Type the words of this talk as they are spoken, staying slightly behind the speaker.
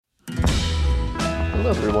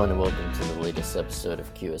Hello everyone and welcome to the latest episode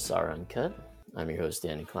of QSR Uncut. I'm your host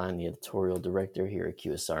Danny Klein, the editorial director here at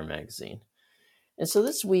QSR Magazine. And so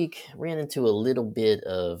this week ran into a little bit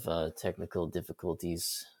of technical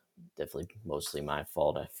difficulties, definitely mostly my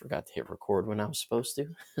fault. I forgot to hit record when I was supposed to.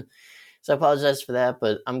 So I apologize for that,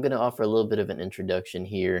 but I'm going to offer a little bit of an introduction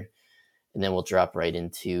here, and then we'll drop right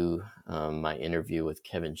into my interview with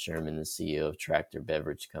Kevin Sherman, the CEO of Tractor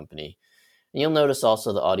Beverage Company. And you'll notice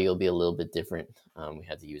also the audio will be a little bit different. We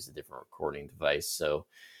had to use a different recording device. So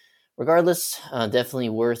regardless, definitely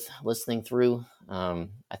worth listening through. I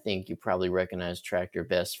think you probably recognize Tractor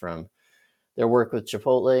best from their work with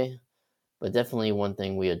Chipotle. But definitely one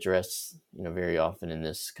thing we address, very often in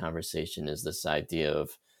this conversation is this idea of,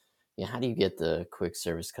 how do you get the quick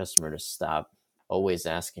service customer to stop always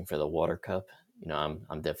asking for the water cup?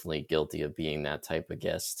 I'm definitely guilty of being that type of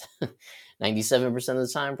guest, 97% of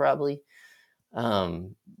the time probably.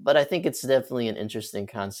 But I think it's definitely an interesting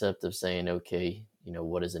concept of saying, okay,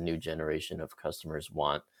 what does a new generation of customers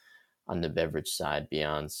want on the beverage side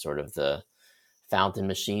beyond sort of the fountain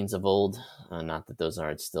machines of old? Not that those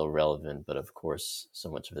aren't still relevant, but of course, so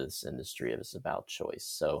much of this industry is about choice.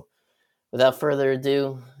 So without further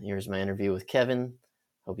ado, here's my interview with Kevin.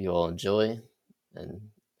 Hope you all enjoy. And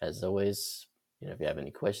as always, if you have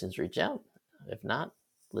any questions, reach out. If not,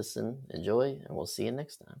 listen, enjoy, and we'll see you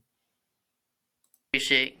next time.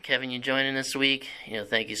 Appreciate, Kevin, you joining this week.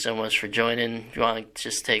 Thank you so much for joining. If you want to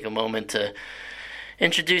just take a moment to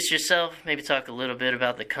introduce yourself, maybe talk a little bit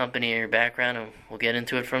about the company and your background, and we'll get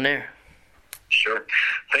into it from there. Sure.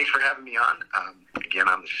 Thanks for having me on. Again,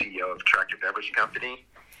 I'm the CEO of Tractor Beverage Company.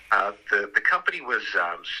 The company was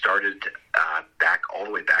started all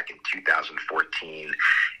the way back in 2014.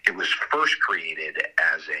 It was first created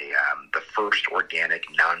as the first organic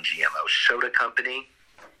non-GMO soda company.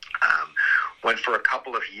 Went for a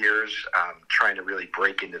couple of years trying to really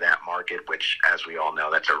break into that market, which, as we all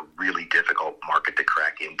know, that's a really difficult market to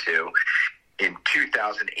crack into. In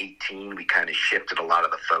 2018, we kind of shifted a lot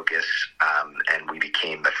of the focus, and we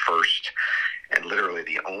became the first and literally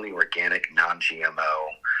the only organic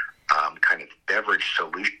non-GMO kind of beverage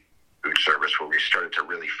solution food service, where we started to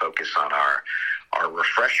really focus on our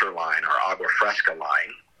refresher line, our Agua Fresca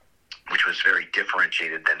line, which was very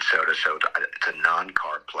differentiated than soda, so it's a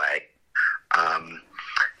non-carb play.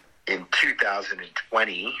 In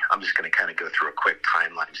 2020, I'm just going to kind of go through a quick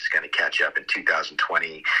timeline, just kind of catch up. In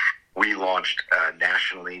 2020, we launched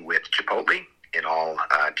nationally with Chipotle in all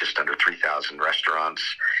just under 3,000 restaurants.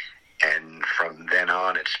 And from then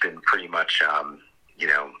on, it's been pretty much,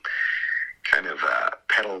 kind of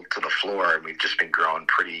pedal to the floor, and we've just been growing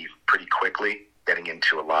pretty quickly, getting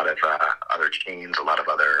into a lot of other chains, a lot of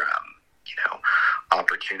other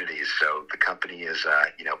opportunities. So the company is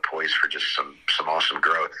poised for just some awesome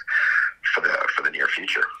growth for the near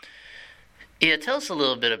future. Yeah, tell us a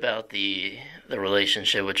little bit about the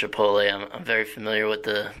relationship with Chipotle. I'm very familiar with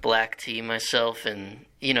the black tea myself, and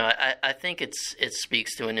I think it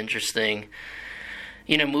speaks to an interesting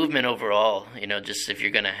movement overall. Just if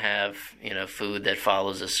you're going to have food that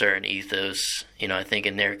follows a certain ethos, I think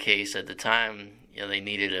in their case at the time, they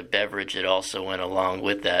needed a beverage that also went along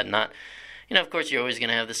with that. Not, of course, you're always going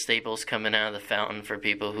to have the staples coming out of the fountain for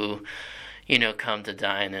people who, come to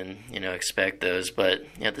dine and, expect those. But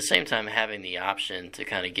at the same time, having the option to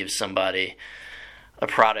kind of give somebody a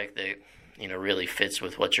product that, really fits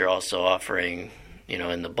with what you're also offering,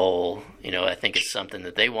 in the bowl, I think it's something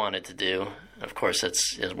that they wanted to do. Of course,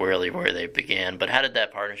 that's really where they began. But how did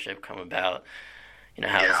that partnership come about?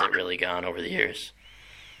 How has it really gone over the years?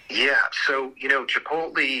 Yeah, so,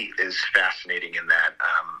 Chipotle is fascinating in that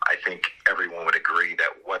I think everyone would agree that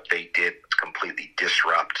what they did was completely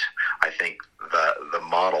disrupt, I think, the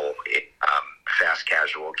model fast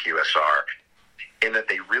casual QSR, in that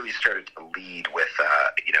they really started to lead with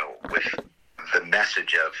the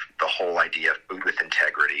message of the whole idea of food with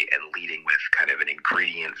integrity and leading with kind of an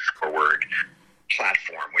ingredient-forward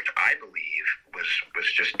platform, which I believe was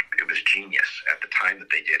genius at the time that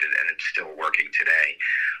they did it, and it's still working today.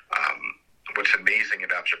 What's amazing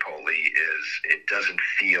about Chipotle is it doesn't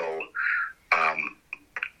feel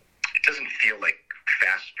like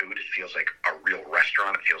fast food. It feels like a real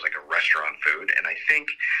restaurant. It feels like a restaurant food. And I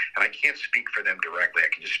think, and I can't speak for them directly,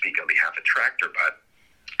 I can just speak on behalf of Tractor, but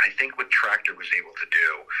I think what Tractor was able to do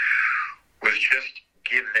was just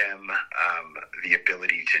give them the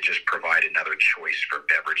ability to just provide another choice for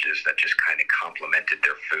beverages that just kind of complemented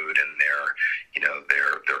their food and their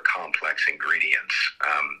complex ingredients.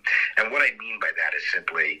 And what I mean by that is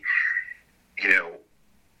simply,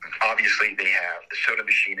 obviously they have the soda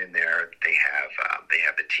machine in there, they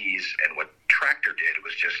have the teas, and what Tractor did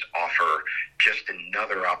was just offer just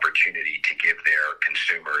another opportunity to give their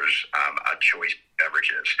consumers a choice of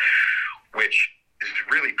beverages, which is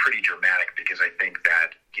really pretty dramatic because I think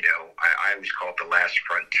that, I always call it the last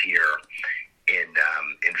frontier in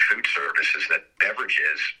food services, that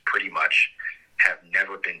beverages pretty much have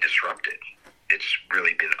never been disrupted. It's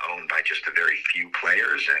really been owned by just a very few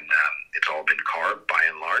players, and it's all been carb by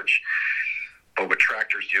and large. But what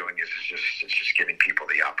Tractor's doing is it's just giving people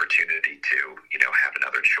the opportunity to, have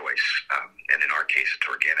another choice. And in our case, it's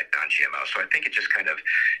organic, non-GMO. So I think it just kind of,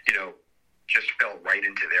 just fell right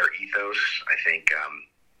into their ethos. I think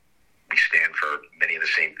we stand for many of the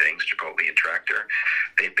same things, Chipotle and Tractor.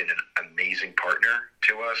 They've been an amazing partner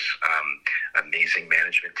to us, amazing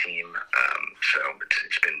management team. So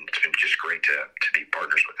it's been just great to be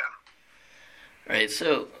partners with them. Right.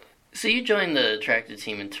 So you joined the Tractor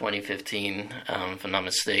team in 2015, if I'm not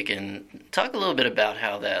mistaken. Talk a little bit about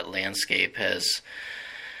how that landscape has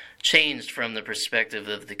changed from the perspective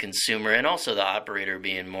of the consumer and also the operator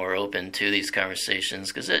being more open to these conversations.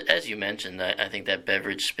 Because as you mentioned, I think that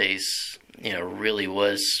beverage space, really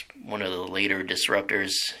was one of the later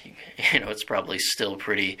disruptors. It's probably still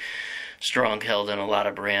pretty strong held in a lot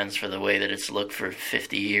of brands for the way that it's looked for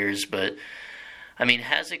 50 years. But,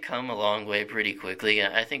 has it come a long way pretty quickly?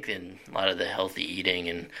 I think in a lot of the healthy eating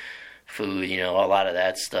and food, a lot of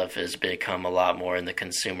that stuff has become a lot more in the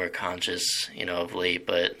consumer conscious, of late.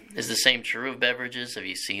 But is the same true of beverages? Have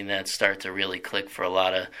you seen that start to really click for a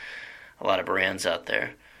lot of brands out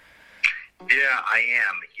there? Yeah, I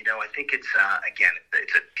am. I think it's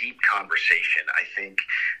it's a deep conversation. I think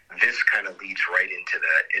this kind of leads right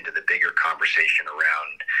into the bigger conversation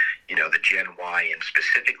around, the Gen Y and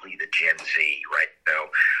specifically the Gen Z, right? So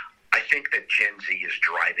I think that Gen Z is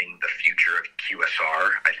driving the future of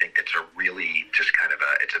QSR. I think it's a really just kind of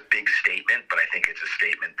it's a big statement, but I think it's a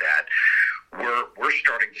statement that we're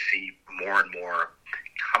starting to see more and more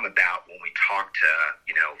come about when we talk to,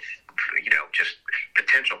 just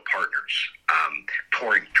potential partners,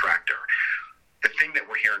 pouring Tractor. The thing that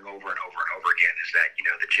we're hearing over and over and over again is that,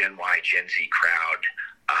 the Gen Y, Gen Z crowd,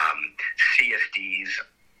 CSDs,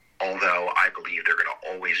 although I believe they're going to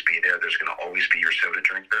always be there's going to always be your soda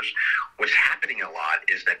drinkers. What's happening a lot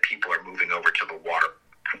is that people are moving over to the water,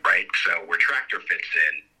 right? So where Tractor fits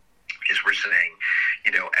in is we're saying,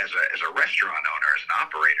 as a restaurant owner, as an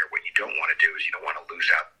operator, what you don't want to do is you don't want to lose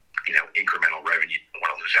out, incremental revenue. You don't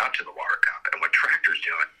want to lose out to the water cup. And what Tractor's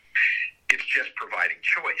doing, it's just providing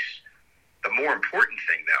choice. The more important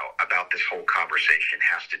thing, though, about this whole conversation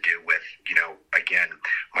has to do with, again,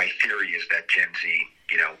 my theory is that Gen Z,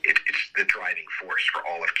 it's the driving force for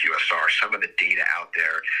all of QSR. Some of the data out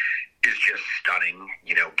there is just stunning.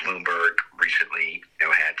 Bloomberg recently,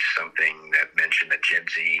 had something that mentioned that Gen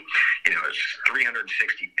Z, is $360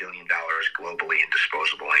 billion globally in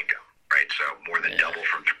disposable income, right? So more than double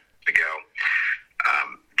from 3 years ago.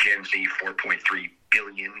 Gen Z, 4.3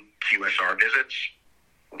 billion QSR visits.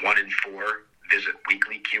 1 in 4 visit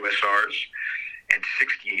weekly QSRs, and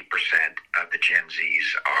 68% of the Gen Zs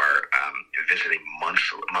are visiting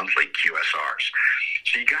monthly QSRs.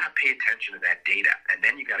 So you got to pay attention to that data, and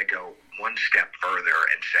then you got to go one step further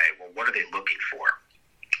and say, well, what are they looking for?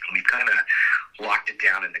 And we've kind of locked it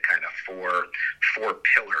down into kind of four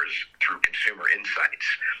pillars through consumer insights.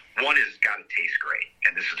 One is got to taste great,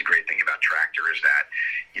 and this is the great thing about Tractor is that,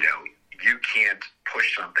 you can't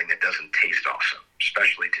push something that doesn't taste awesome,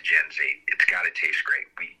 especially to Gen Z. It's got to taste great.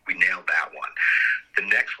 We nailed that one. The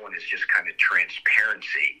next one is just kind of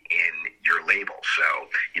transparency in your label. So,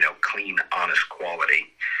 clean, honest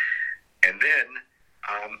quality. And then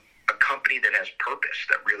a company that has purpose,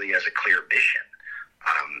 that really has a clear mission.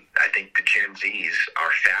 I think the Gen Zs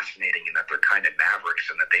are fascinating in that they're kind of mavericks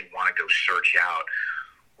and that they want to go search out,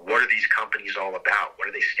 what are these companies all about? What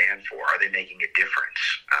do they stand for? Are they making a difference?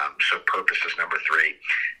 So purpose is number 3.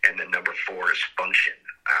 And then number 4 is function.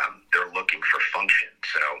 They're looking for function.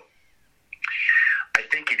 So I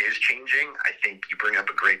think it is changing. I think you bring up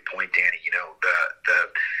a great point, Danny. The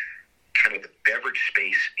kind of the beverage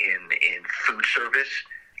space in food service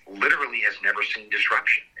literally has never seen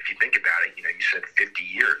disruption. If you think about it, you said 50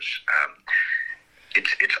 years.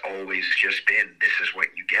 It's always just been, this is what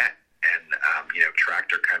you get. And,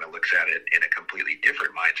 Tractor kind of looks at it in a completely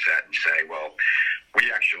different mindset and say, well,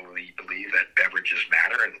 we actually believe that beverages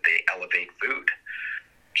matter and that they elevate food.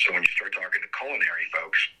 So when you start talking to culinary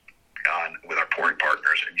folks with our pouring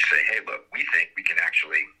partners and you say, hey, look, we think we can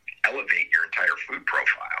actually elevate your entire food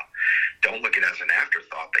profile. Don't look at it as an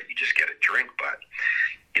afterthought that you just get a drink, but,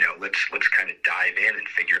 let's kind of dive in and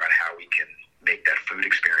figure out how we can make that food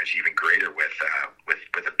experience even greater with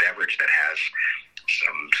a beverage that has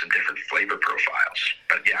some different flavor profiles.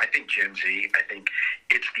 But yeah, I think Gen Z, I think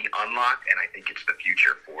it's the unlock, and I think it's the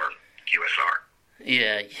future for QSR.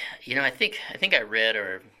 Yeah, I think I read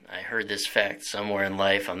or I heard this fact somewhere in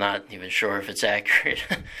life. I'm not even sure if it's accurate,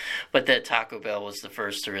 but that Taco Bell was the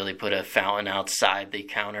first to really put a fountain outside the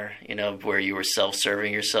counter, where you were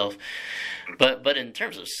self-serving yourself. But in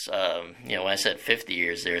terms of, when I said 50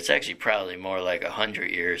 years there, it's actually probably more like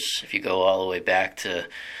 100 years if you go all the way back to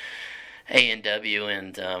A&W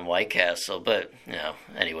and White Castle. But,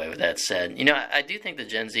 anyway, with that said, I do think the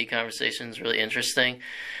Gen Z conversation is really interesting.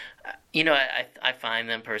 I find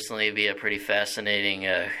them personally to be a pretty fascinating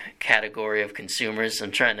category of consumers.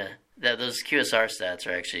 I'm trying to, those QSR stats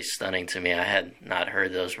are actually stunning to me. I had not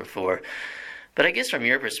heard those before. But I guess from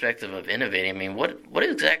your perspective of innovating, I mean, what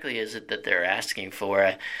exactly is it that they're asking for?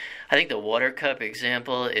 I think the water cup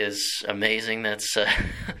example is amazing. That's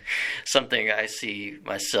something I see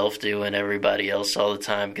myself do and everybody else all the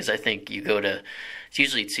time, because I think it's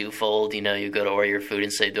usually twofold. You go to order your food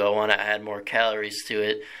and say, do I want to add more calories to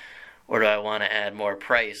it? Or do I want to add more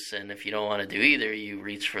price? And if you don't want to do either, you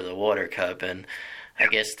reach for the water cup. And I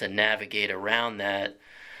guess to navigate around that,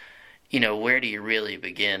 where do you really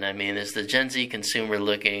begin? I mean, is the Gen Z consumer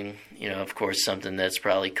looking, of course, something that's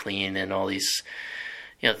probably clean and all these,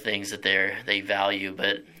 things that they value.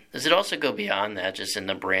 But does it also go beyond that, just in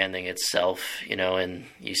the branding itself? And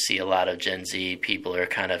you see a lot of Gen Z people are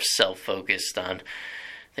kind of self-focused on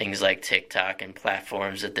things like TikTok and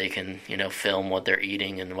platforms that they can, film what they're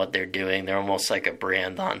eating and what they're doing. They're almost like a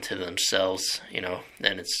brand onto themselves,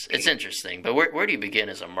 and it's interesting. But where do you begin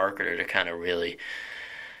as a marketer to kind of really,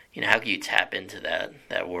 how can you tap into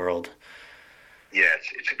that world? Yeah,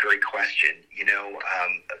 it's a great question.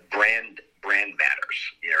 Brand matters,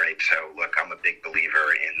 right? So look, I'm a big believer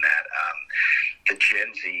in that. The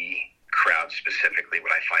Gen Z crowd specifically,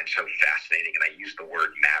 what I find so fascinating, and I used the word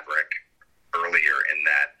maverick earlier, in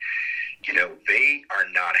that they are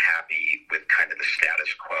not happy with kind of the status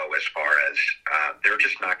quo, as far as they're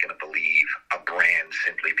just not going to believe a brand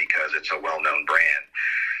simply because it's a well-known brand.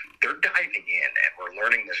 They're diving in, and we're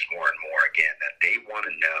learning this more and more again, that they want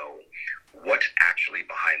to know what's actually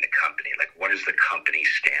behind the company. Like, what does the company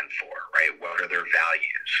stand for, right? What are their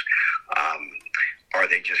values? Are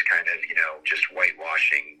they just kind of, just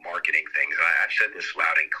whitewashing marketing things? And I've said this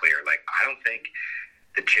loud and clear. Like, I don't think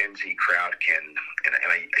the Gen Z crowd can, and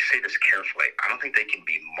I say this carefully, I don't think they can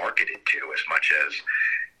be marketed to as much as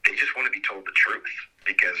they just want to be told the truth.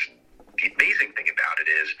 Because the amazing thing about it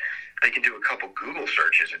is they can do a couple Google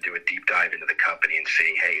searches and do a deep dive into the company and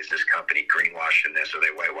see, hey, is this company greenwashed in this, or they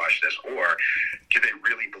whitewashed this, or do they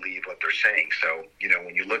really believe what they're saying? So,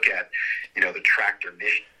 when you look at, the Tractor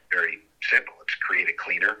mission, very simple. It's create a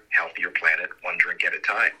cleaner, healthier planet, one drink at a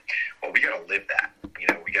time. Well, we got to live that.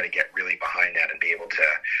 We got to get really behind that and be able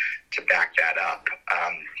to back that up.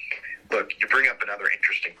 Look, you bring up another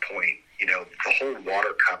interesting point. The whole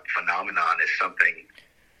water cup phenomenon is something,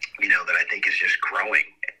 that I think is just growing.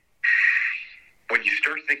 When you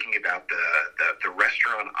start thinking about the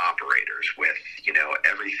restaurant operators with,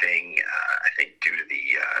 everything, I think due to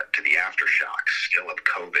the aftershocks still of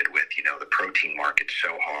COVID, with, the protein market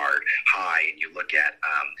so high, and you look at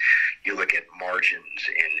margins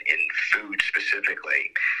in food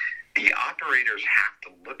specifically, the operators have to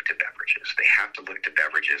look to beverages. They have to look to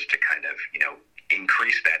beverages to kind of,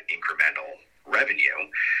 increase that incremental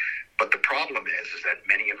revenue. But the problem is that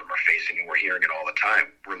many of them are facing, and we're hearing it all the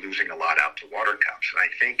time, we're losing a lot out to water cups. And I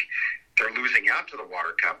think they're losing out to the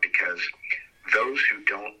water cup because those who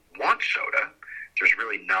don't want soda, there's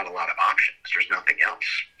really not a lot of options. There's nothing else.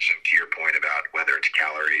 So to your point about whether it's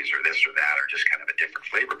calories or this or that, or just kind of a different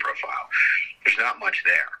flavor profile, there's not much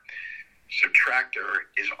there. So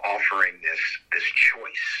Tractor is offering this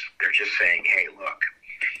choice. They're just saying, hey, look,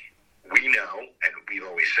 we know, and we've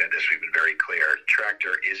always said this, we've been very clear,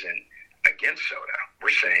 Tractor isn't against soda. We're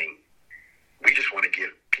saying we just want to give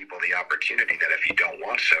people the opportunity that if you don't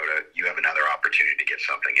want soda, you have another opportunity to get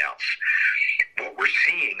something else. What we're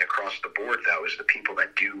seeing across the board, though, is the people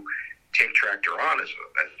that do take Tractor on as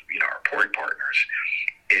our pouring partners,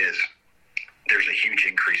 is there's a huge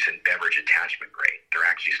increase in beverage attachment rate. They're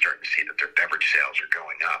actually starting to see that their beverage sales are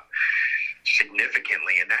going up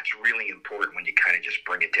significantly, and that's really important when you kind of just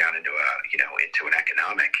bring it down into into an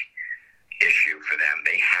economic issue for them.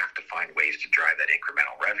 They have to find ways to drive that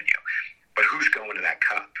incremental revenue. But who's going to that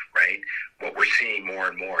cup, right? What we're seeing more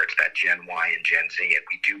and more, it's that Gen Y and Gen Z, and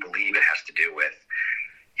we do believe it has to do with,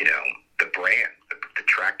 the brand. The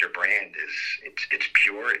Tractor brand it's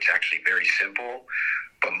pure. It's actually very simple.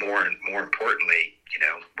 But more importantly,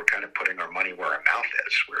 we're kind of putting our money where our mouth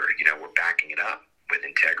is. We're backing it up with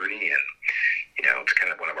integrity, and it's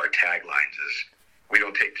kind of one of our taglines is we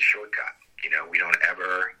don't take the shortcut. We don't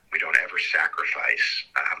ever sacrifice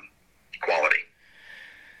quality.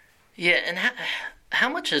 Yeah, and how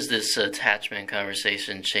much has this attachment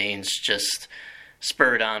conversation changed, just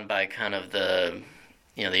spurred on by kind of the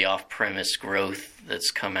the off-premise growth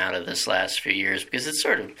that's come out of this last few years? Because it's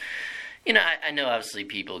sort of, I know obviously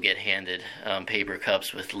people get handed paper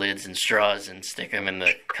cups with lids and straws and stick them in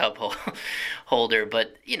the cup holder,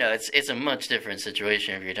 but it's a much different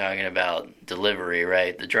situation if you're talking about delivery,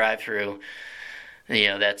 right? The drive-through,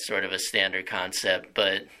 that's sort of a standard concept,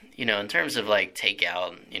 but in terms of like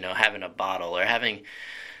takeout, having a bottle or having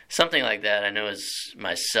something like that, I know as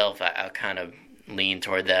myself, I kind of lean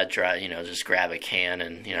toward that. Just grab a can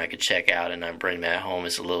and I could check out and I bring that home.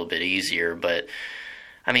 It's a little bit easier, but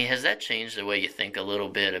I mean, has that changed the way you think a little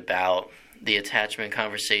bit about the attachment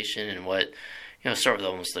conversation and what sort of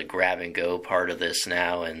almost the grab and go part of this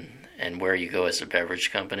now, and where you go as a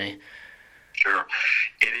beverage company? Sure,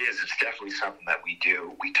 it is. It's definitely something that we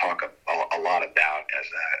talk a lot about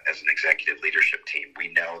as an executive leadership team. We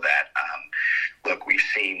know that, look, we've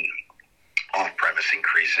seen off-premise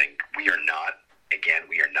increasing. We are not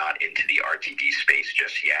into the RTD space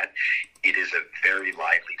just yet. It is a very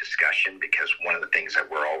lively discussion because one of the things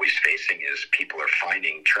that we're always facing is people are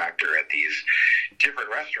finding Tractor at these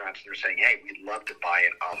different restaurants and they're saying, hey, we'd love to buy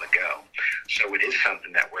it on the go. So it is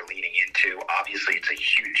something that we're leaning into. Obviously, it's a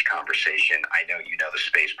huge conversation. I know you know the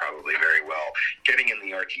space probably very well. Getting in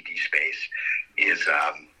the RTD space is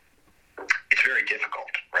it's very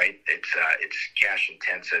difficult, right? It's cash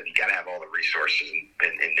intensive. You got to have all the resources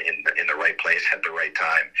in the right place at the right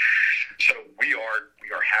time. So we are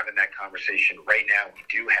having that conversation right now. We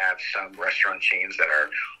do have some restaurant chains that are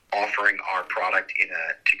offering our product in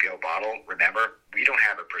a to-go bottle. Remember, we don't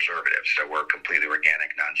have a preservative, so we're completely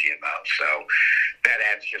organic, non-GMO. So that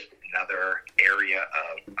adds just another area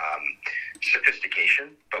of sophistication.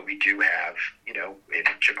 But we do have, in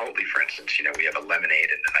Chipotle, for instance, we have a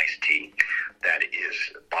lemonade and an iced tea that is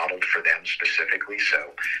bottled for them specifically.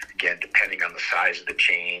 So again, depending on the size of the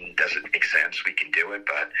chain, does it make sense? We can do it.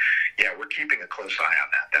 But yeah, we're keeping a close eye on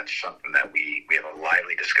that. That's something that we have a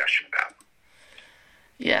lively discussion about.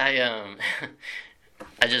 Yeah,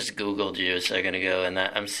 I just Googled you a second ago, and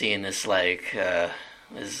I'm seeing this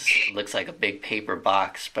this looks like a big paper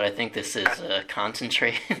box, but I think this is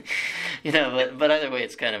concentrate. But either way,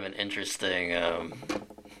 it's kind of an interesting,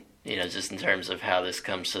 just in terms of how this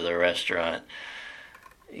comes to the restaurant.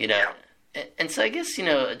 And so I guess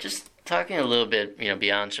just talking a little bit,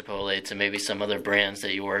 beyond Chipotle to maybe some other brands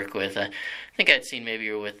that you work with. I think I'd seen maybe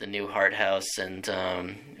you were with the new Hart House, and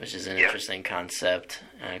which is an interesting concept.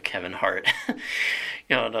 Kevin Hart.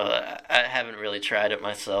 I haven't really tried it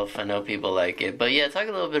myself. I know people like it, but yeah, talk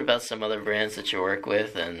a little bit about some other brands that you work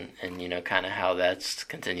with, and kind of how that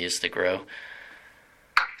continues to grow.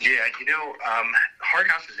 Yeah, Hart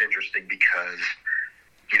House is interesting because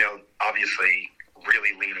obviously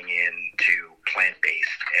really leaning into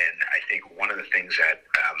plant-based, and I think one of the things that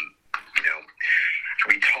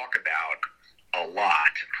we talk about a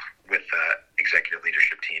lot with the executive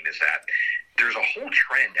leadership team is that there's a whole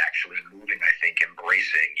trend actually moving, I think,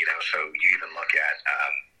 embracing, so you even look at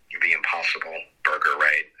the Impossible Burger,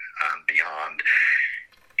 right, Beyond.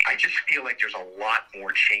 I just feel like there's a lot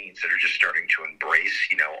more chains that are just starting to embrace,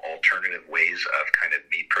 alternative ways of kind of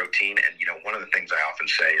meat protein. And, one of the things I often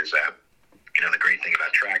say is that, the great thing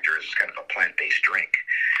about Tractor is it's kind of a plant-based drink,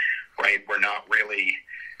 right? We're not really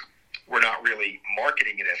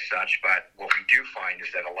marketing it as such, but what we do find is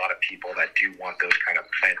that a lot of people that do want those kind of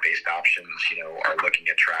plant-based options, are looking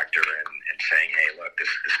at Tractor and saying, hey, look,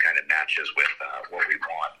 this kind of matches with what we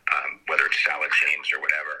want, whether it's salad chains or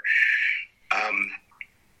whatever.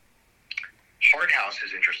 Hart House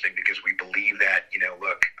is interesting because we believe that,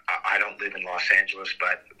 look, I don't live in Los Angeles,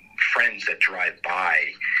 but friends that drive by,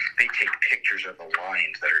 they take pictures of the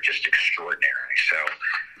lines that are just extraordinary. So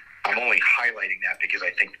I'm only highlighting that because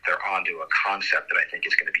I think they're onto a concept that I think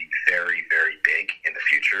is going to be very, very big in the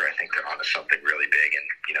future. I think they're onto something really big,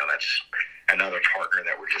 and that's another partner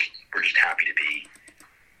that we're just happy to be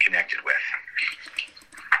connected with.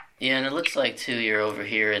 Yeah, and it looks like too you're over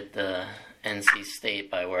here at the NC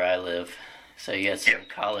State by where I live. So you got some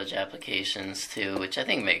college applications too, which I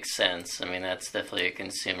think makes sense. I mean, that's definitely a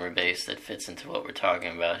consumer base that fits into what we're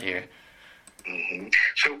talking about here. Mm-hmm.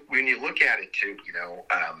 So when you look at it too,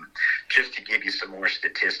 just to give you some more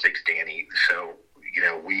statistics, Danny, so,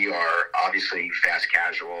 we are obviously fast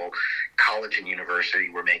casual, college and university.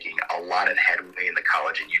 We're making a lot of headway in the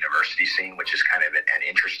college and university scene, which is kind of an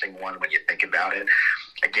interesting one when you think about it.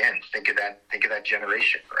 Again, think of that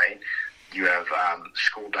generation, right? You have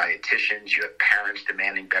school dietitians. You have parents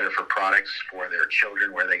demanding better for products for their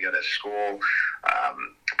children where they go to school.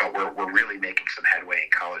 But we're really making some headway in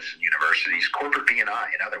colleges and universities. Corporate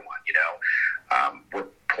B&I, another one. We're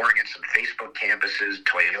pouring in some Facebook campuses,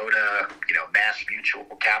 Toyota, Mass Mutual,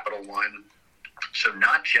 Capital One. So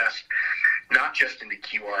not just in the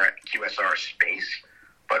QSR space,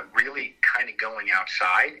 but really kind of going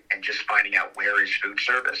outside and just finding out where is food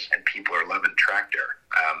service, and people are loving Tractor.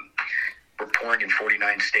 We're pouring in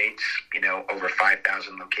 49 states, over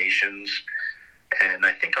 5,000 locations. And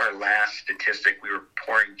I think our last statistic, we were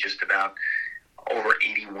pouring just about over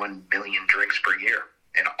 81 million drinks per year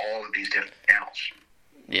in all of these different channels.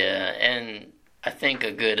 Yeah, and I think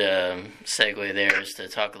a good segue there is to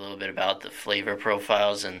talk a little bit about the flavor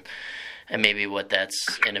profiles and maybe what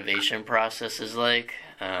that's innovation process is like.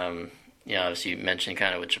 As you mentioned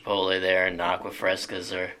kind of with Chipotle there, and Aqua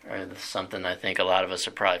Frescas are something I think a lot of us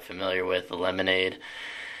are probably familiar with, the lemonade.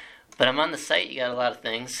 But I'm on the site, you got a lot of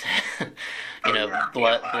things.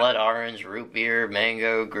 Blood orange, root beer,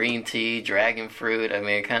 mango, green tea, dragon fruit. I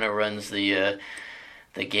mean, it kind of runs the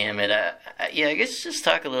gamut. I guess just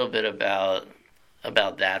talk a little bit about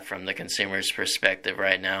that from the consumer's perspective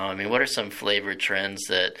right now. I mean, what are some flavor trends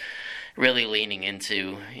that really leaning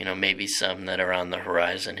into, maybe some that are on the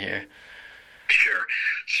horizon here? Sure.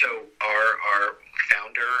 So our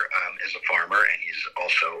founder is a farmer, and he's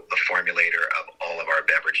also the formulator of all of our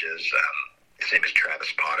beverages. His name is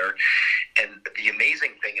Travis Potter. And the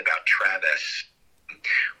amazing thing about Travis,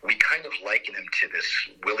 we kind of liken him to this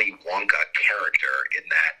Willy Wonka character in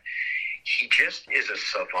that he just is a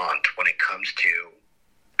savant when it comes to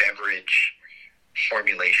beverage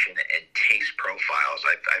formulation and taste profiles.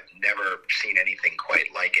 I've never seen anything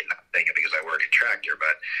quite like it, not saying it because I work at Tractor,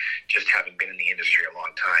 but just having been in the industry a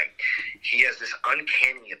long time. He has this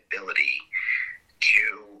uncanny ability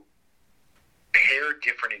to pair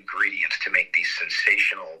different ingredients to make these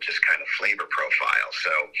sensational just kind of flavor profiles.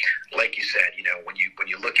 So like you said, when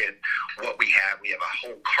you look at what we have a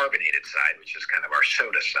whole carbonated side, which is kind of our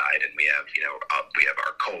soda side, and we have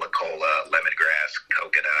our Cola, lemongrass,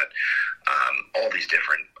 coconut, all these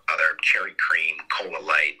different other cherry cream, Cola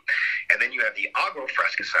Light. And then you have the Agua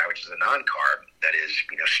Fresca side, which is a non-carb that is,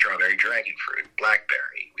 strawberry dragon fruit,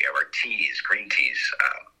 blackberry. We have our teas, green teas,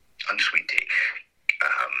 unsweet tea.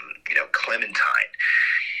 Clementine.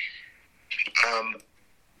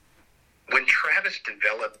 When Travis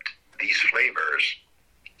developed these flavors,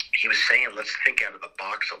 he was saying, let's think out of the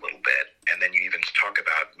box a little bit. And then you even talk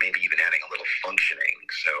about maybe even adding a little functioning.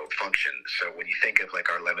 So when you think of like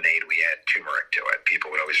our lemonade, we add turmeric to it.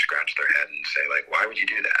 People would always scratch their head and say like, why would you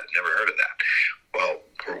do that? I've never heard of that. Well,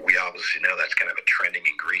 we obviously know that's kind of a trending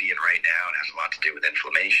ingredient right now and has a lot to do with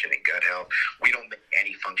inflammation and gut health. We don't make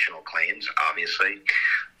any functional claims, obviously,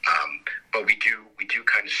 but we do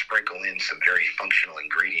kind of sprinkle in some very functional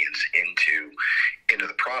ingredients into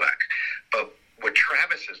the product. But what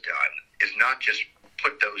Travis has done is not just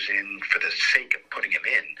put those in for the sake of putting them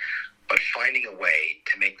in, but finding a way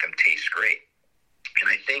to make them taste great. And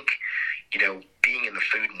I think, being in the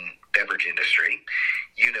food and beverage industry,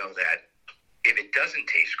 that if it doesn't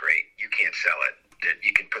taste great, you can't sell it.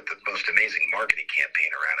 You can put the most amazing marketing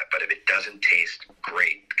campaign around it, but if it doesn't taste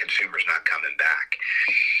great, the consumer's not coming back.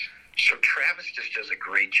 So Travis just does a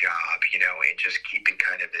great job, and just keeping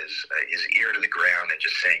kind of his ear to the ground and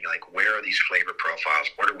just saying, like, where are these flavor profiles?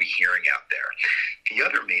 What are we hearing out there? The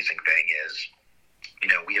other amazing thing is,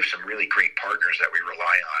 we have some really great partners that we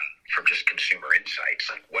rely on from just consumer insights,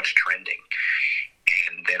 like what's trending.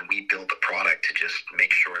 And then we build the product to just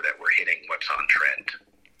make sure that we're hitting what's on trend.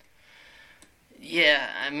 Yeah,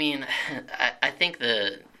 I mean, I think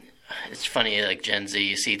it's funny, like Gen Z,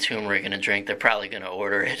 you see turmeric in a drink, they're probably going to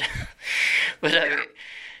order it. But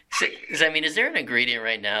is there an ingredient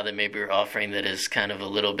right now that maybe you're offering that is kind of a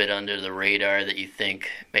little bit under the radar that you think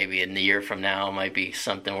maybe in a year from now might be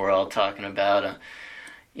something we're all talking about?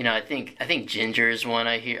 I think ginger is one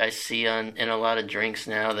I see in a lot of drinks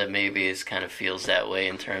now that maybe is kind of feels that way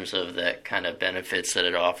in terms of that kind of benefits that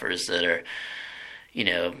it offers that are,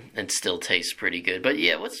 and still tastes pretty good. But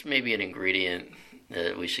yeah, what's maybe an ingredient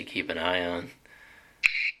that we should keep an eye on?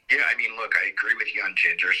 Yeah, I mean, look, I agree with you on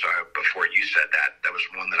ginger. So before you said that was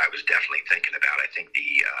one that I was definitely thinking about. I think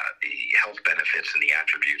the health benefits and the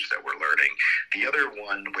attributes that we're learning. The other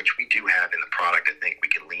one, which we do have in the product, I think we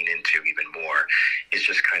can lean into even more, is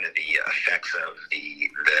just kind of the effects of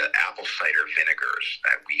the apple cider vinegars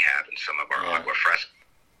that we have in some of our Agua Fresca.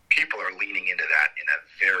 people are leaning into that in a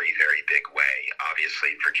very, very big way,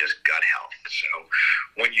 obviously, for just gut health. So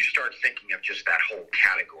when you start thinking of just that whole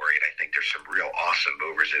category, and I think there's some real awesome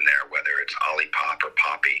movers in there, whether it's Olipop or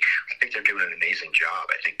Poppy, I think they're doing an amazing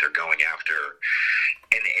job. I think they're going after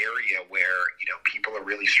an area where, people are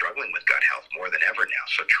really struggling with gut health more than ever now.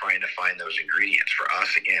 So trying to find those ingredients. For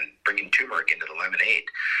us, again, bringing turmeric into the lemonade,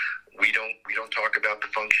 we don't talk about the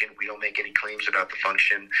function. We don't make any claims about the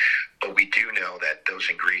function, but we do know that those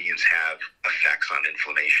ingredients have effects on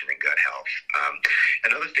inflammation and gut health.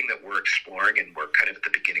 Another thing that we're exploring, and we're kind of at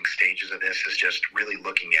the beginning stages of this, is just really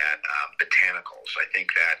looking at botanicals. I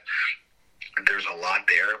think that there's a lot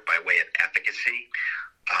there by way of efficacy.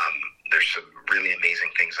 There's some really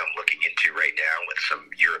amazing things I'm looking into right now with some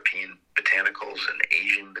European botanicals and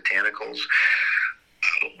Asian botanicals.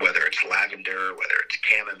 Whether it's lavender, whether it's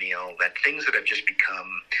chamomile, that things that have just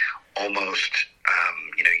become almost,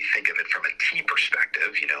 you think of it from a tea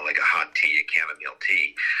perspective, like a hot tea, a chamomile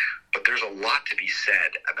tea. But there's a lot to be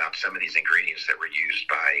said about some of these ingredients that were used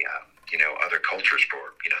by, other cultures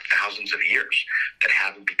for, thousands of years that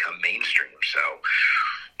haven't become mainstream. So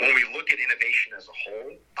when we look at innovation as a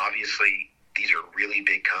whole, obviously, these are really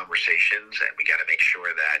big conversations, and we got to make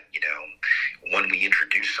sure that, when we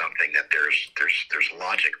introduce something, that there's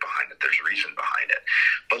logic behind it, there's reason behind it.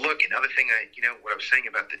 But look, another thing what I was saying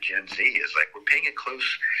about the Gen Z is like we're paying a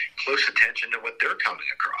close attention to what they're coming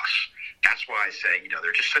across. That's why I say,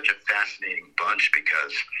 they're just such a fascinating bunch,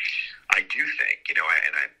 because I do think,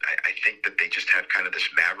 I think that they just have kind of this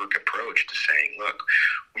maverick approach to saying, look,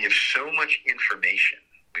 we have so much information.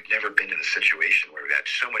 We've never been in a situation where we've had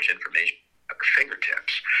so much information at our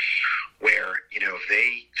fingertips, where, if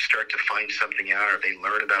they start to find something out or they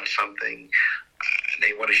learn about something and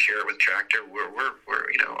they want to share it with Tractor, we're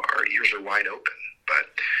our ears are wide open. But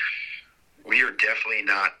we are definitely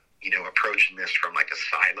not, approaching this from like a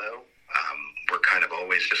silo. We're kind of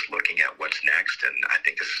always just looking at what's next. And I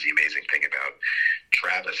think this is the amazing thing about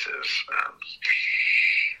Travis is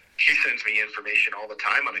he sends me information all the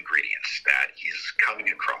time on ingredients that he's coming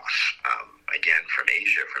across, again, from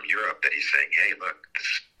Asia, from Europe, that he's saying, hey, look, this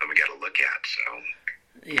is what we got to look at. So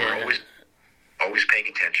we're always paying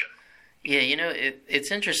attention. Yeah,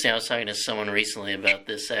 it's interesting. I was talking to someone recently about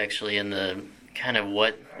this, actually, and the kind of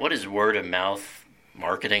what is word of mouth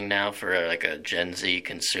marketing now for like a Gen Z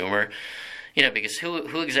consumer. Because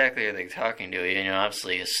who exactly are they talking to?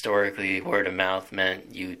 Obviously, historically, word of mouth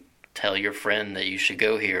meant you tell your friend that you should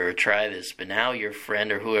go here or try this, but now your friend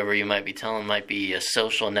or whoever you might be telling might be a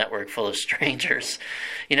social network full of strangers.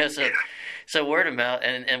 So word of mouth,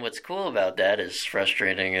 and what's cool about that, as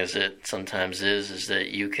frustrating as it sometimes is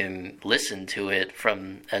that you can listen to it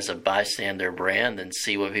from as a bystander brand and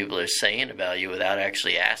see what people are saying about you without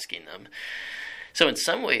actually asking them. So in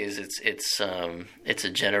some ways, it's a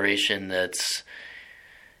generation that's,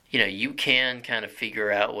 you can kind of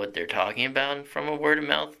figure out what they're talking about from a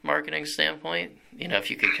word-of-mouth marketing standpoint,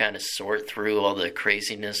 if you could kind of sort through all the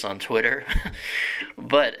craziness on Twitter.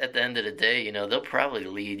 But at the end of the day, they'll probably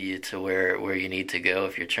lead you to where you need to go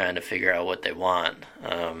if you're trying to figure out what they want.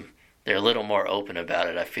 They're a little more open about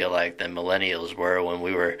it, I feel like, than millennials were when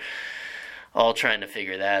we were all trying to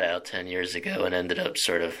figure that out 10 years ago, and ended up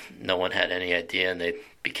sort of no one had any idea, and they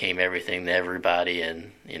became everything to everybody,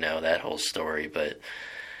 and, that whole story. But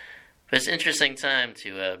it's an interesting time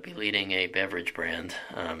to be leading a beverage brand,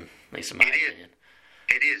 at least in my opinion.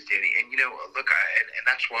 It is, Danny. And, look, and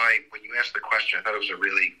that's why when you asked the question, I thought it was a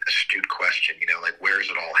really astute question, like where is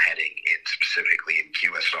it all heading specifically in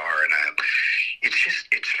QSR? And it's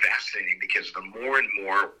fascinating, because the more and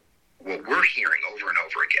more what we're hearing over and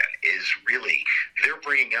over again is really they're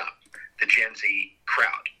bringing up the Gen Z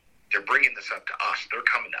crowd. They're bringing this up to us. They're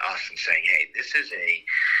coming to us and saying, hey, this is an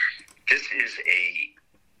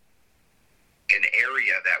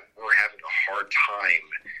area that we're having a hard time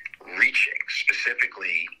reaching,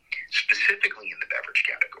 specifically in the beverage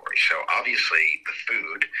category. So obviously the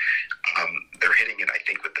food, they're hitting it, I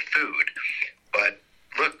think, with the food. But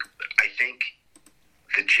look, I think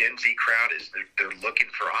the Gen Z crowd they're looking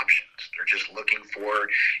for options. They're just looking for,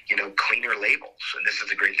 cleaner labels. And this is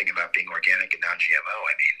the great thing about being organic and non-GMO.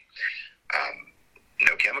 I mean,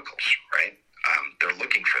 no chemicals, right? They're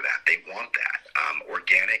looking for that. They want that.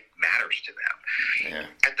 Organic matters to them. Yeah.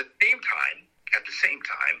 At the same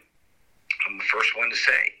time, I'm the first one to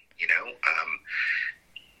say,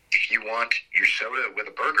 if you want your soda with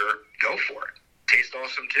a burger, go for it. Tastes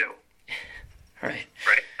awesome too. Right.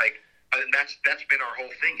 Like, and that's been our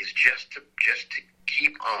whole thing, is just to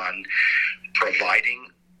keep on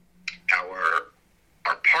providing our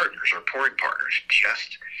partners, our pouring partners,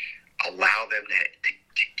 just allow them to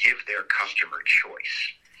give their customer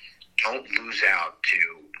choice. don't lose out to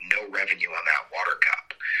no revenue on that water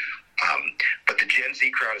cup. But the Gen Z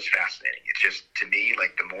crowd is fascinating. It's just, to me,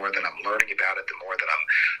 like, the more that I'm learning about it, the more that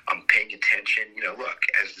I'm paying attention. Look,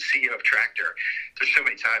 as the CEO of Tractor, there's so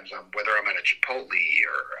many times, whether I'm at a Chipotle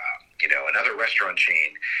or another restaurant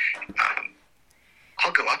chain,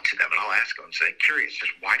 I'll go up to them and I'll ask them and say, curious,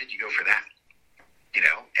 just why did you go for that?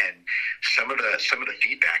 And some of the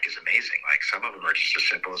feedback is amazing. Like, some of them are just as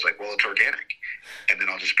simple as, like, well, it's organic. And then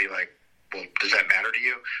I'll just be like, well, does that matter to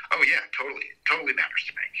you? Oh, yeah, totally. It totally matters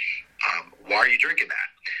to me. Why are you drinking that?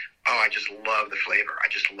 Oh, I just love the flavor.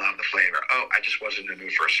 Oh, I just wasn't in the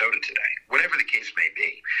mood for a soda today. Whatever the case may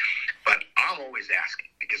be. But I'm always asking,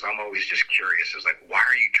 because I'm always just curious. It's like, why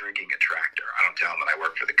are you drinking a Tractor? I don't tell them that I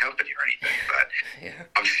work for the company or anything, but yeah.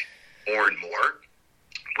 I'm seeing more and more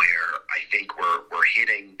where I think we're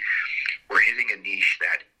hitting a niche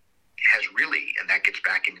that has really, and that gets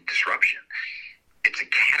back into disruption. It's a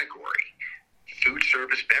category. Food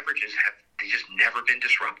service beverages they just never been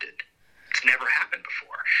disrupted. It's never happened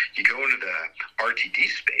before. You go into the RTD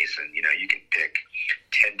space and, you can pick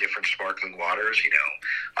 10 different sparkling waters,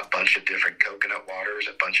 a bunch of different coconut waters,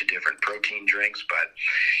 a bunch of different protein drinks. But,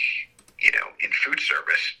 in food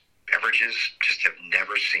service, beverages just they've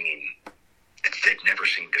never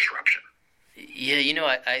seen disruption.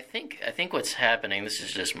 Yeah, I think what's happening, this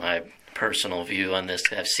is just my personal view on this,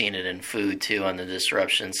 I've seen it in food too on the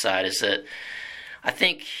disruption side, is that I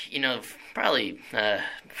think, probably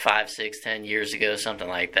 5, 6, 10 years ago, something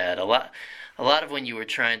like that, a lot of when you were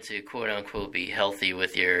trying to quote unquote be healthy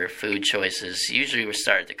with your food choices, usually we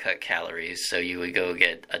started to cut calories, so you would go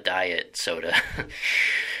get a diet soda.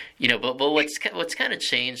 But what's kind of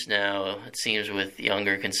changed now, it seems, with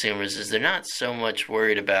younger consumers is they're not so much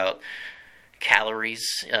worried about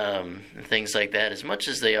calories and things like that as much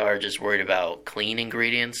as they are just worried about clean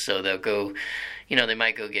ingredients. So they'll go, they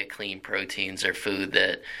might go get clean proteins or food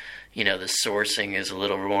that, the sourcing is a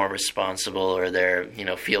little more responsible, or they're,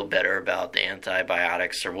 feel better about the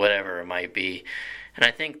antibiotics or whatever it might be. And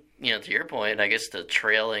I think, to your point, I guess the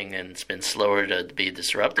trailing and it's been slower to be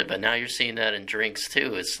disrupted, but now you're seeing that in drinks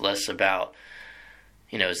too. It's less about,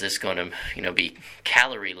 is this going to, be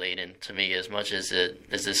calorie laden to me as much as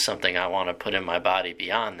is this something I want to put in my body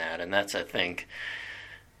beyond that? And that's, I think,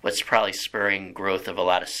 what's probably spurring growth of a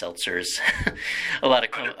lot of seltzers, a lot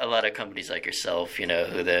of companies like yourself,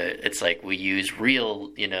 it's like we use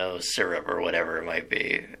real, syrup or whatever it might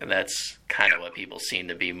be. And that's kind of what people seem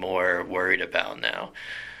to be more worried about now.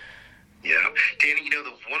 Yeah. Danny,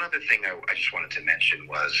 the one other thing I just wanted to mention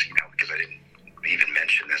was, because I didn't even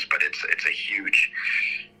mention this, but it's a huge,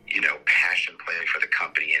 passion play for the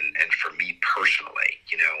company and for me personally.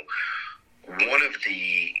 One of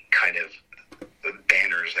the kind of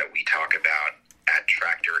banners that we talk about at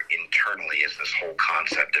Tractor internally is this whole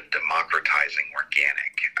concept of democratizing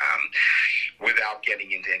organic. Without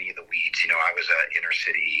getting into any of the weeds, I was an inner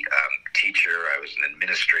city teacher. I was an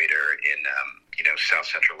administrator in South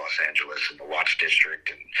Central Los Angeles in the Watts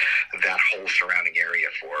District and that whole surrounding area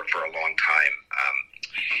for a long time.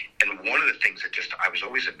 And one of the things that just I was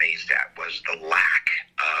always amazed at was the lack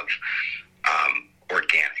of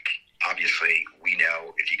organic. Obviously, we know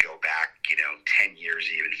if you go back, 10 years,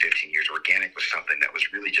 even 15 years, organic was something that was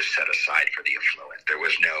really just set aside for the affluent. There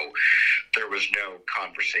was no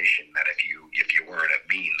conversation that if you weren't of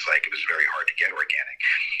means, like, it was very hard to get organic.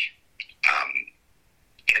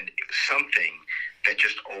 And something that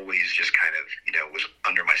just always just kind of, was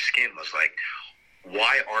under my skin was like,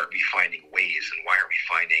 why aren't we finding ways and why aren't we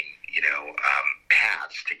finding,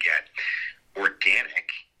 paths to get organic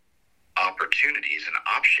opportunities and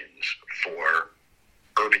options for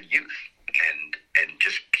urban youth and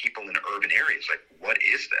just people in urban areas? Like, what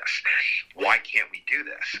is this? Why can't we do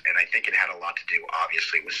this? And I think it had a lot to do,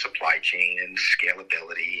 obviously, with supply chain and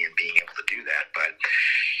scalability and being able to do that. But,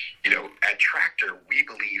 at Tractor, we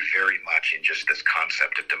believe very much in just this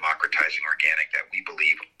concept of democratizing organic, that we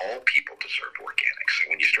believe all people deserve organic. So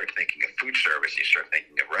when you start thinking of food service, you start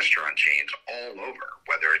thinking of restaurant chains all over,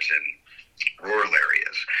 whether it's in rural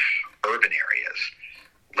areas, urban areas.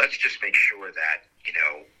 Let's just make sure that,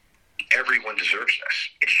 everyone deserves this.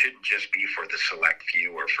 It shouldn't just be for the select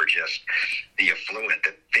few or for just the affluent,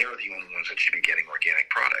 that they're the only ones that should be getting organic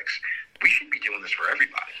products. We should be doing this for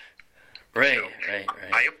everybody. Right, so right.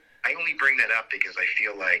 I only bring that up because I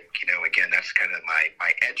feel like, again, that's kind of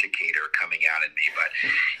my educator coming out in me, but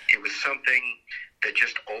it was something that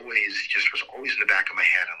was always in the back of my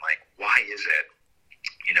head. I'm like, why is it,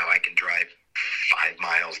 I can drive 5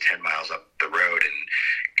 miles, 10 miles up the road and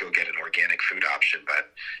go get an organic food option, but,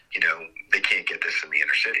 they can't get this in the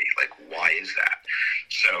inner city. Like, why is that?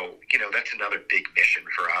 So, that's another big mission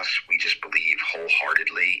for us. We just believe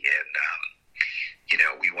wholeheartedly in,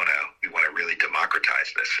 we want to really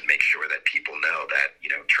democratize this and make sure that people know that,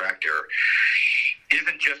 Tractor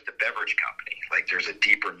isn't just a beverage company. Like, there's a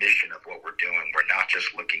deeper mission of what we're doing. We're not just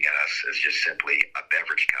looking at us as just simply a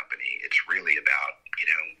beverage company. It's really about,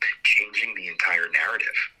 changing the entire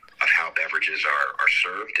narrative of how beverages are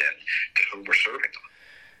served and to whom we're serving them.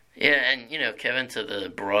 Yeah, and, Kevin, to the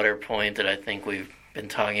broader point that I think we've been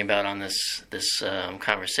talking about on this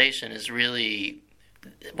conversation is really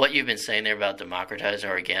what you've been saying there about democratizing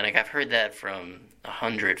organic. I've heard that from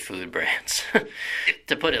 100 food brands,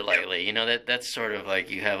 to put it lightly. That's sort of like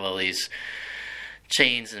you have all these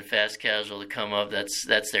chains and fast casual to come up.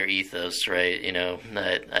 That's their ethos, right?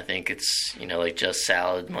 I think it's, like Just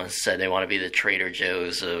Salad once said they want to be the Trader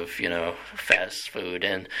Joe's of, fast food,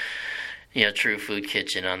 and True Food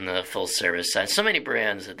Kitchen on the full service side. So many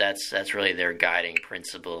brands that's really their guiding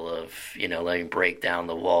principle of, letting break down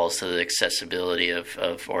the walls to the accessibility of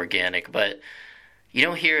organic. But you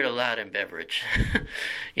don't hear it a lot in beverage,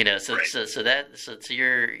 So to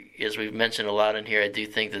your, as we've mentioned a lot in here, I do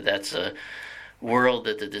think that that's a world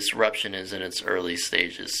that the disruption is in its early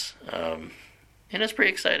stages, and it's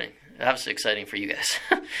pretty exciting. Obviously exciting for you guys,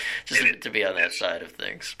 just to be on that side of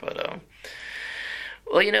things. But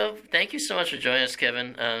well, thank you so much for joining us,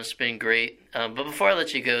 Kevin. It's been great. But before I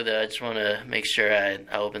let you go, though, I just want to make sure I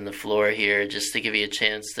open the floor here just to give you a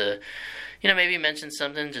chance to, maybe mention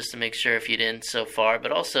something just to make sure if you didn't so far,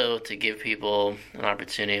 but also to give people an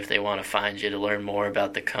opportunity if they want to find you to learn more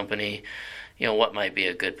about the company, what might be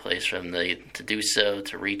a good place for them to do so,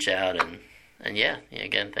 to reach out, and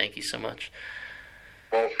again, thank you so much.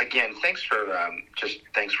 Well, again, thanks for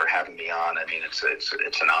having me on. I mean, it's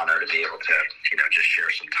an honor to be able to just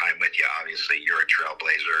share some time with you. Obviously, you're a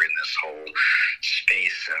trailblazer in this whole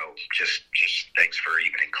space, so just thanks for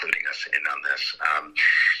even including us in on this.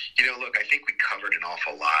 Look, I think we covered an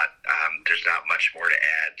awful lot. There's not much more to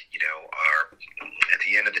add. At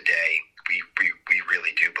the end of the day, we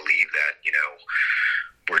really do believe that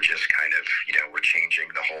we're just kind of we're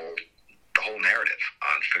changing the whole narrative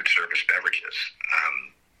on food service beverages.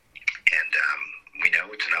 And we know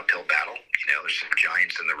it's an uphill battle. There's some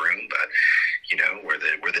giants in the room, but,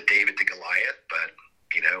 we're the David to Goliath, but,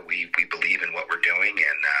 we believe in what we're doing,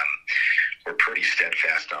 and we're pretty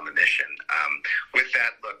steadfast on the mission. With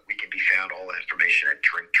that, look, we can be found all the information at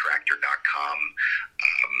drinktractor.com.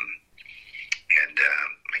 And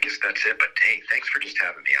I guess that's it. But, hey, thanks for just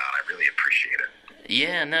having me on. I really appreciate it.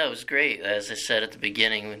 Yeah, no, it was great. As I said at the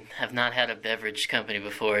beginning, we have not had a beverage company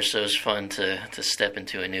before, so it was fun to step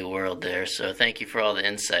into a new world there. So thank you for all the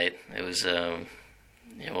insight. It was,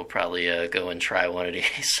 we'll probably go and try one of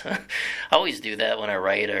these. I always do that when I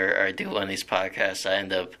write or do one of these podcasts. I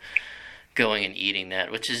end up going and eating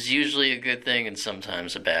that, which is usually a good thing and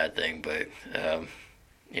sometimes a bad thing. But,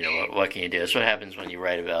 what can you do? That's what happens when you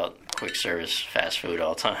write about quick service fast food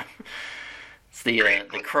all the time. It's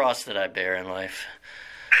the cross that I bear in life.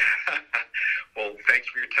 Well, thanks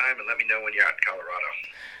for your time, and let me know when you're out in Colorado.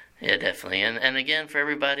 Yeah, definitely. And again, for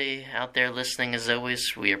everybody out there listening, as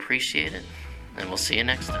always, we appreciate it, and we'll see you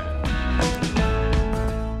next time.